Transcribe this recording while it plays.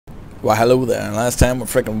Well, hello there. Last time we're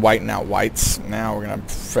freaking whiting out whites. Now we're gonna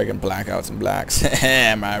freaking black out some blacks.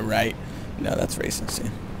 Am I right? No, that's racist.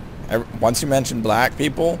 Once you mention black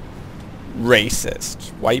people, racist.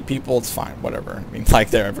 White people, it's fine. Whatever. I mean, like,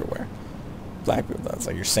 they're everywhere. Black people, that's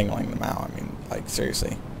like you're singling them out. I mean, like,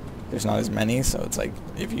 seriously. There's not as many, so it's like,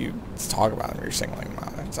 if you talk about them, you're singling them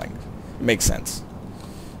out. It's like, it makes sense.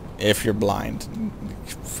 If you're blind,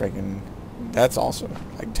 freaking, that's also,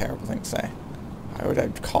 like, a terrible thing to say. Why would I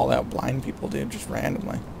call out blind people, dude, just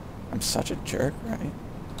randomly? I'm such a jerk, right?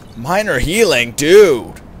 Minor healing,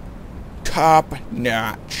 dude! Top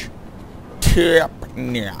notch. Top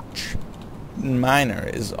notch. Minor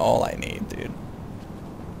is all I need, dude.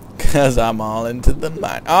 Cause I'm all into the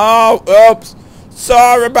minor. Oh, oops!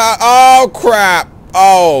 Sorry about, oh crap!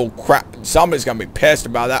 Oh crap, somebody's gonna be pissed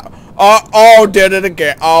about that. Oh, did it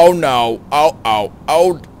again. Oh no.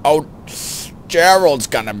 Oh, Gerald's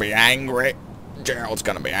gonna be angry. Gerald's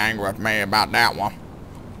gonna be angry with me about that one.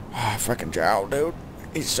 Oh, frickin' Gerald, dude.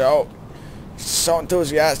 He's so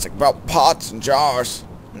enthusiastic about pots and jars.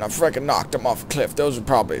 And I frickin' knocked him off a cliff. Those are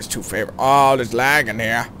probably his two favorite. Oh, there's lag in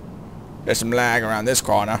here. There's some lag around this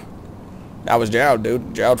corner. That was Gerald,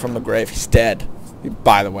 dude. Gerald from the grave. He's dead.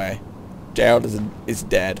 By the way. Gerald is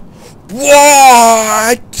dead.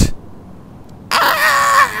 What?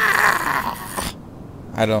 Ah!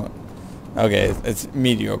 I don't... Okay, it's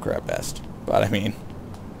mediocre at best. But, I mean,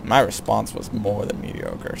 my response was more than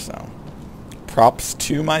mediocre, so... Props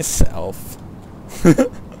to myself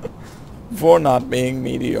for not being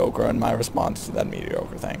mediocre in my response to that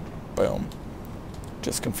mediocre thing. Boom.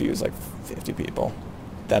 Just confused like 50 people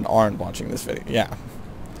that aren't watching this video. Yeah.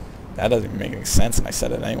 That doesn't even make any sense, and I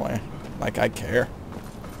said it anyway. Like, I care.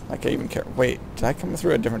 Like, I even care. Wait, did I come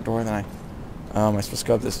through a different door than I... Oh, am I supposed to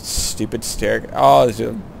go up this stupid stair? Oh, there's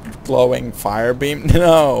a glowing fire beam?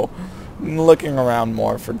 No. I'm looking around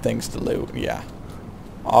more for things to loot. Yeah.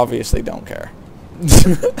 Obviously don't care.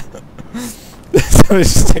 So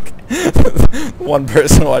it's just like one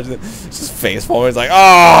person watching it, just face forward. It's like,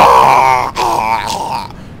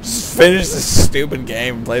 oh, just finish this stupid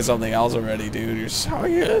game and play something else already, dude. You're so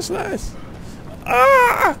useless.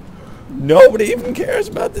 Ah, nobody even cares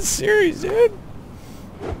about this series, dude.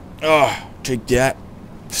 Oh, take that,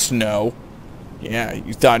 Snow. Yeah,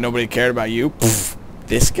 you thought nobody cared about you? Pfft,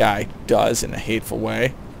 this guy does in a hateful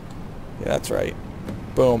way. Yeah, that's right.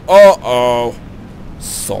 Boom. Uh-oh.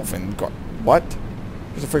 Solving. What?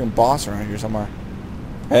 There's a freaking boss around here somewhere.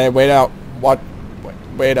 Hey, wait out. What?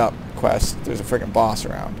 Wait up, Quest. There's a freaking boss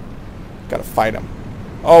around. Gotta fight him.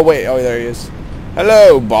 Oh, wait. Oh, there he is.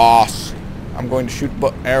 Hello, boss. I'm going to shoot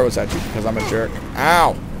arrows at you because I'm a jerk.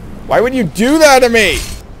 Ow. Why would you do that to me?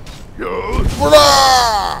 You're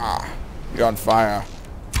on fire.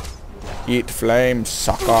 Eat flames,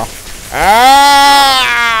 sucker.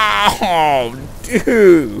 Ow!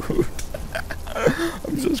 Dude.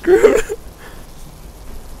 I'm so screwed.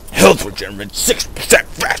 Health regeneration 6%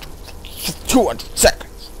 fast. 200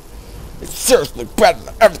 seconds. It's seriously better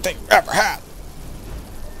than everything you ever had.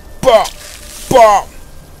 Boom. Boom.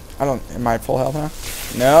 Am I full health now?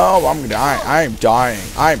 No, I'm dying. I'm dying.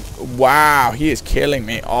 Wow, he is killing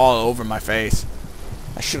me all over my face.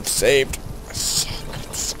 I should have saved. I suck at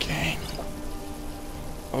this game.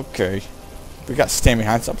 Okay. We got to stand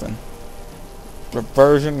behind something.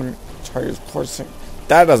 Reversion.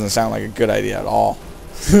 That doesn't sound like a good idea at all.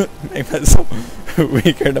 Make myself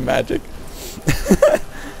weaker to magic.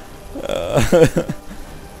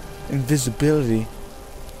 Invisibility.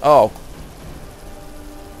 Oh.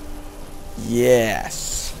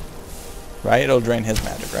 Yes. Right? It'll drain his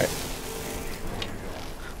magic, right?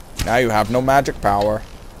 Now you have no magic power.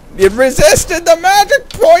 It resisted the magic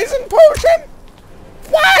poison potion?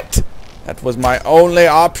 What? That was my only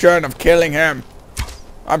option of killing him.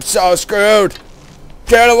 I'm so screwed.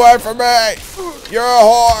 Get away from me. You're a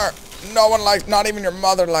whore. No one likes, not even your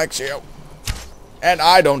mother likes you. And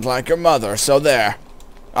I don't like your mother, so there.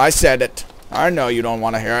 I said it. I know you don't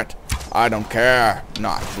want to hear it. I don't care.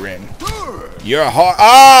 Not Grin. You're a whore.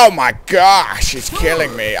 Oh my gosh, she's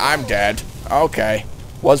killing me. I'm dead. Okay.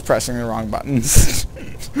 Was pressing the wrong buttons.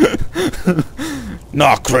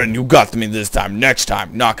 Nah, Grin, you got me this time. Next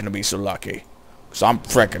time, not gonna be so lucky. Because I'm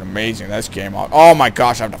freaking amazing this game. Oh my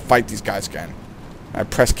gosh, I have to fight these guys again. I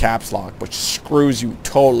press caps lock, which screws you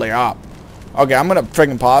totally up. Okay, I'm gonna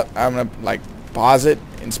freaking pause. I'm gonna, like, pause it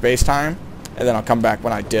in space-time. And then I'll come back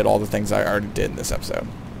when I did all the things I already did in this episode.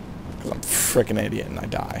 Because I'm a freaking idiot and I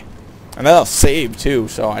die. And then I'll save, too,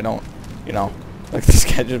 so I don't, you know. Like, this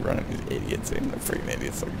guy just running these idiots. They're freaking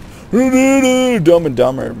idiots. Like, Dumb and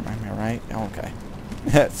Dumber. Am I right? Oh, okay.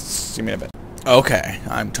 See me in a bit. Okay,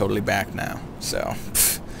 I'm totally back now. So,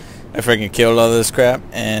 I freaking killed all this crap,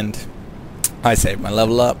 and I saved my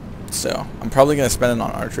level up. So I'm probably gonna spend it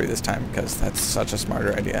on archery this time because that's such a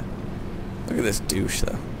smarter idea. Look at this douche,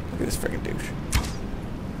 though. Look at this freaking douche.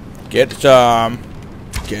 Get some.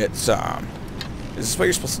 Get some. Is this what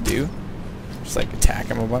you're supposed to do? Just like attack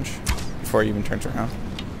him a bunch before he even turns around?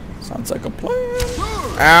 Sounds like a plan.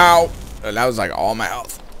 Ow! That was like all my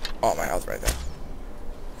health. All my health right there.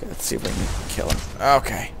 Okay, let's see if we can kill him.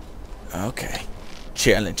 Okay. Okay.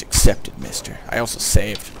 Challenge accepted, mister. I also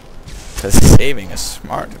saved. Because saving is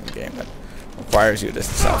smart in the game. That requires you to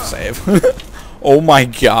self-save. Oh my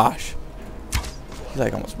gosh. He's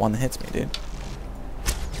like almost one that hits me, dude.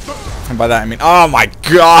 And by that I mean, oh my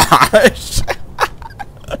gosh!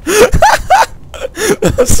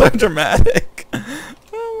 That was so dramatic.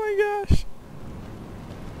 Oh my gosh.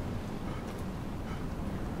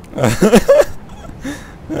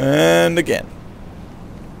 And again.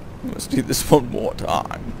 Let's do this one more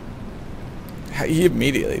time. He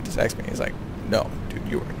immediately just texted me. He's like, no, dude,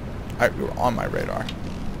 you were on my radar.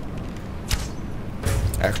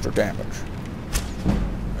 Extra damage.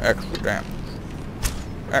 Extra damage.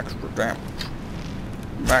 Extra damage.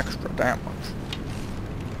 Extra damage.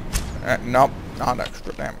 Nope, not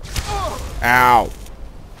extra damage. Ow.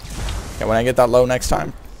 Yeah, when I get that low next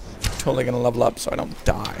time, I'm totally gonna level up so I don't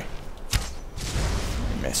die.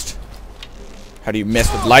 I missed. How do you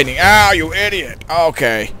miss with lightning? Ow, you idiot!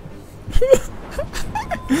 Okay.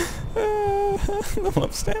 Level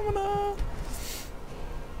up stamina.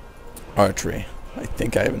 Archery. I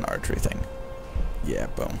think I have an archery thing. Yeah,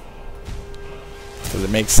 boom. Because it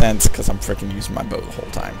makes sense because I'm freaking using my bow the whole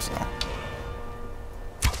time, so.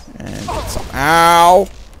 And get some. Ow!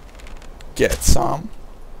 Get some.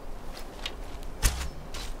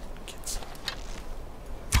 Get some.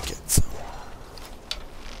 Get some.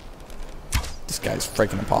 This guy's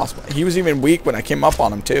freaking impossible. He was even weak when I came up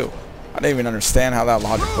on him, too. I didn't even understand how that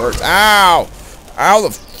logic works. Ow! Ow,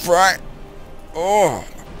 the frick! Oh,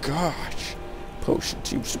 my gosh.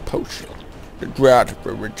 Potions, use a potion. The drought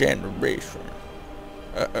for regeneration.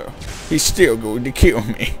 Uh-oh. He's still going to kill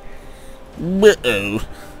me. Uh-oh.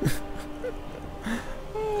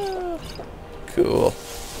 Cool.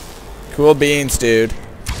 Cool beans, dude.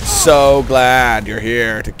 So glad you're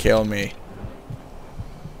here to kill me.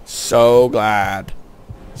 So glad.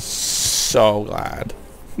 So glad.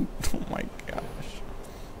 Oh my gosh.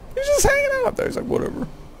 He's just hanging out up there. He's like, whatever.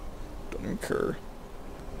 Don't even care.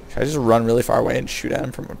 Should I just run really far away and shoot at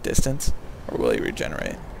him from a distance? Or will he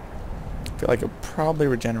regenerate? I feel like he'll probably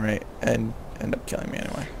regenerate and end up killing me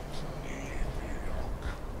anyway.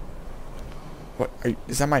 What?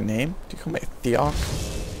 Is that my name? Do you call me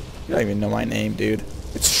Theok? You don't even know my name, dude.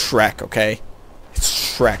 It's Shrek, okay? It's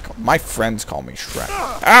Shrek. My friends call me Shrek.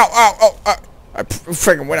 Ow! Ow! Oh! I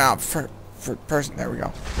freaking went out for person. There we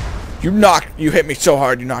go. You hit me so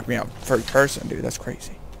hard, you knocked me out first person, dude. That's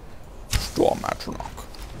crazy. Storm Atronach.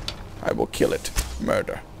 I will kill it.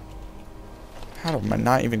 Murder. How am I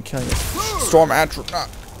not even killing this? Storm Atronach.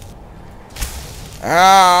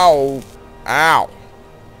 Ow! Ow!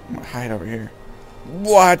 I'm gonna hide over here.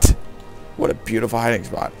 What? What a beautiful hiding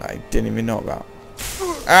spot I didn't even know about.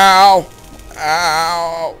 Ow!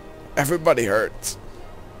 Ow! Everybody hurts.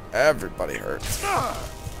 Everybody hurts.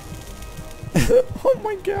 Oh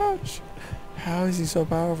my gosh. How is he so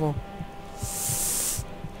powerful?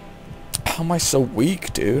 How am I so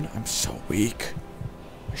weak, dude? I'm so weak.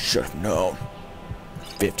 I should have known.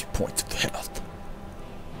 50 points of health.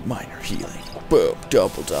 Minor healing. Boom.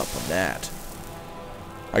 Doubled up on that.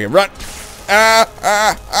 I can run.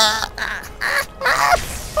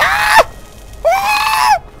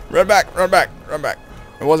 Run back. Run back. Run back.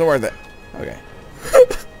 It wasn't worth it. Okay.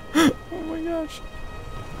 Oh my gosh.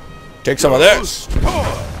 Take some of this.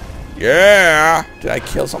 Yeah. Did I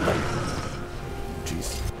kill something?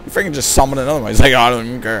 Jeez. You freaking just summoned another one. He's like, oh, I don't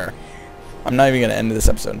even care. I'm not even going to end this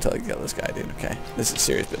episode until I kill this guy, dude. Okay. This is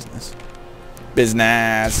serious business.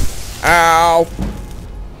 Business. Ow.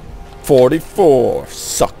 44.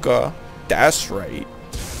 Sucker. That's right.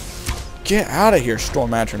 Get out of here, Storm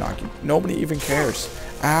Atronach. Nobody even cares.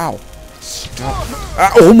 Ow. Stop.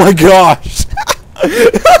 Oh my gosh.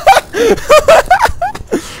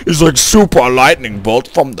 It's like super lightning bolt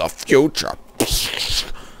from the future.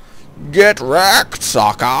 Get wrecked,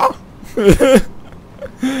 sucker.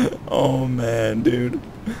 Oh man, dude.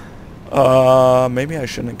 Maybe I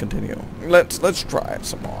shouldn't continue. Let's try it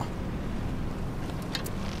some more.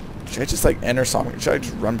 Should I just like enter something? Should I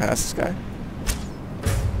just run past this guy?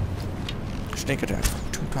 Sneak attack,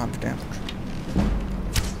 2 times damage.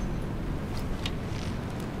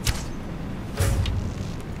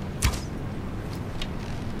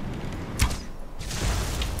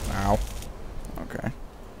 Ow. Okay.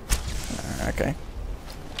 Okay.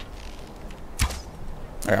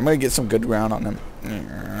 Alright, I'm gonna get some good ground on him.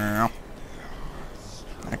 I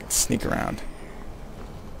can sneak around.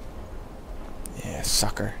 Yeah,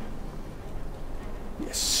 sucker. You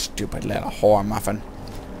stupid little whore muffin.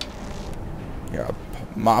 You're a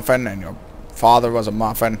muffin, and your father was a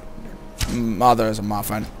muffin. Your mother is a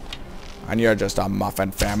muffin. And you're just a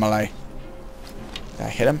muffin family. Did I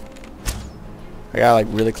hit him? I gotta like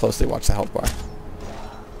really closely watch the health bar.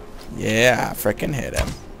 Yeah, frickin' hit him.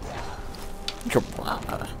 Oh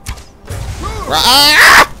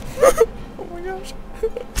my gosh.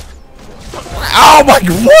 Oh my,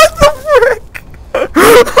 what the frick?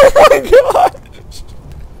 Oh my gosh.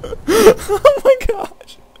 Oh my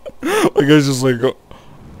gosh. Like I was just like,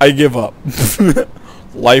 I give up.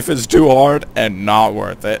 Life is too hard and not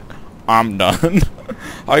worth it. I'm done.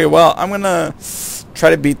 Okay, well, I'm gonna try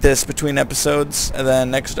to beat this between episodes, and then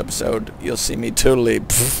next episode you'll see me totally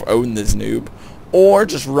own this noob, or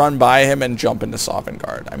just run by him and jump into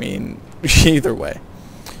Sovngarde. I mean, either way.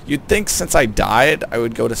 You'd think since I died, I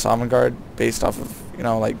would go to Sovngarde based off of, you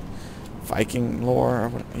know, like Viking lore, or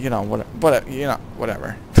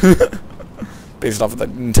whatever. Based off of the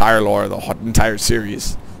entire lore, the entire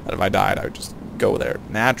series. That if I died, I would just go there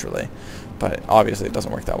naturally. But obviously it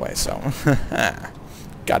doesn't work that way, so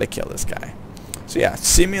gotta kill this guy. So yeah,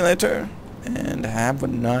 see me later, and have a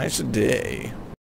nice day.